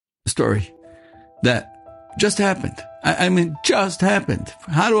story that just happened. I mean, just happened.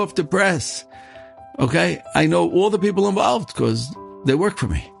 Hot off the press. Okay? I know all the people involved because they work for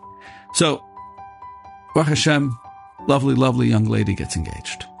me. So, Baruch Hashem, lovely, lovely young lady gets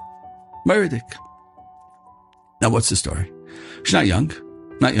engaged. Meridik. Now, what's the story? She's not young.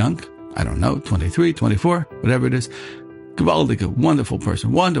 I don't know, 23, 24, whatever it is. Gewaldige, wonderful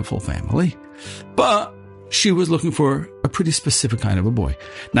person, wonderful family. But she was looking for a pretty specific kind of a boy.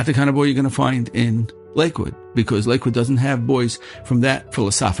 Not the kind of boy you're going to find in Lakewood, because Lakewood doesn't have boys from that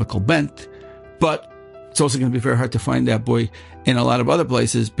philosophical bent. But it's also going to be very hard to find that boy in a lot of other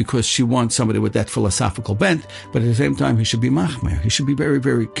places because she wants somebody with that philosophical bent. But at the same time, he should be machmer. He should be very,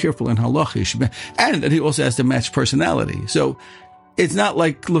 very careful in halacha. And he also has to match personality. So it's not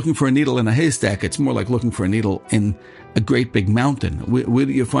like looking for a needle in a haystack. It's more like looking for a needle in a great big mountain. Where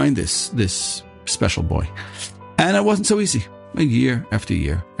do you find this special boy? And it wasn't so easy. Year after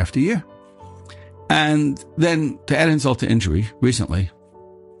year after year. And then, to add insult to injury, recently,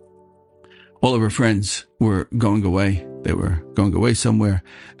 all of her friends were going away. They were going away somewhere,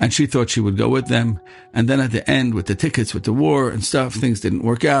 and she thought she would go with them. And then at the end, with the tickets, with the war and stuff, things didn't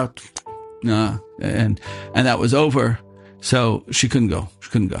work out. And that was over. So she couldn't go.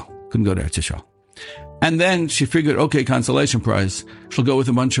 Couldn't go to Eretz Yisrael. And then she figured, okay, consolation prize. She'll go with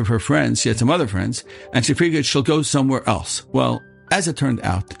a bunch of her friends. She had some other friends, and she figured she'll go somewhere else. Well, as it turned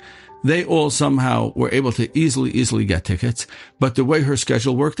out, they all somehow were able to easily get tickets. But the way her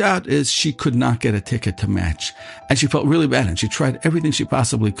schedule worked out is she could not get a ticket to match. And she felt really bad. And she tried everything she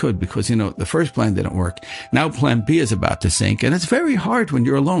possibly could because, the first plan didn't work. Now plan B is about to sink. And it's very hard when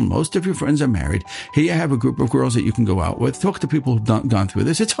you're alone. Most of your friends are married. Here you have a group of girls that you can go out with. Talk to people who've gone through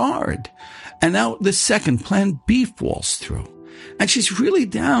this. It's hard. And now the second plan B falls through. And she's really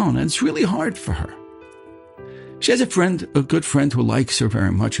down. And it's really hard for her. She has a good friend who likes her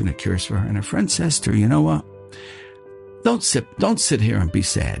very much and who cares for her. And her friend says to her, you know what? Don't sit here and be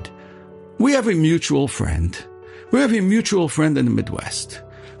sad. We have a mutual friend. We have a mutual friend in the Midwest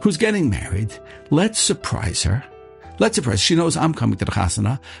who's getting married. Let's surprise her. She knows I'm coming to the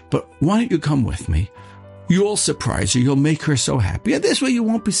chasana, but why don't you come with me? You'll surprise her. You'll make her so happy. And this way you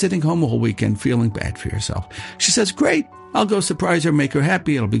won't be sitting home all weekend feeling bad for yourself. She says, great. I'll go surprise her, make her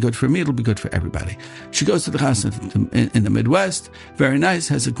happy. It'll be good for me. It'll be good for everybody. She goes to the chasana in the Midwest. Very nice.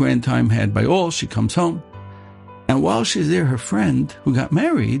 Has a grand time had by all. She comes home. And while she's there, her friend who got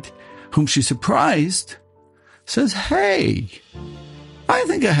married, whom she surprised, says, hey, I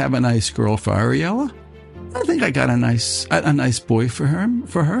think I have a nice girl for Ariella. I think I got a nice boy for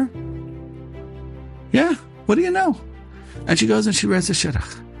her. Yeah, what do you know? And she goes and she reads the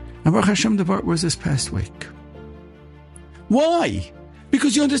shidduch. And Baruch Hashem, the Bart was this past week. Why?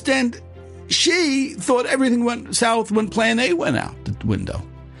 Because you understand, she thought everything went south when plan A went out the window.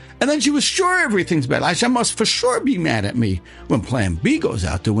 And then she was sure everything's bad. Hashem must for sure be mad at me when plan B goes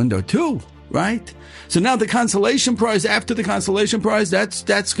out the window too, right? So now the consolation prize, after the consolation prize,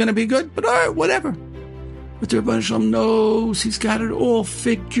 that's going to be good. But all right, whatever. But the Rebbeinu Shalom knows he's got it all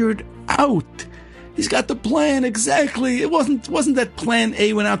figured out. He's got the plan exactly. It wasn't that plan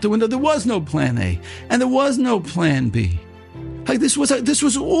A went out the window. There was no plan A. And there was no plan B. Like this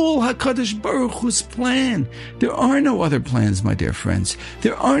was all HaKadosh Baruch Hu's plan. There are no other plans, my dear friends.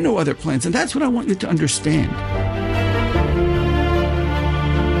 There are no other plans. And that's what I want you to understand.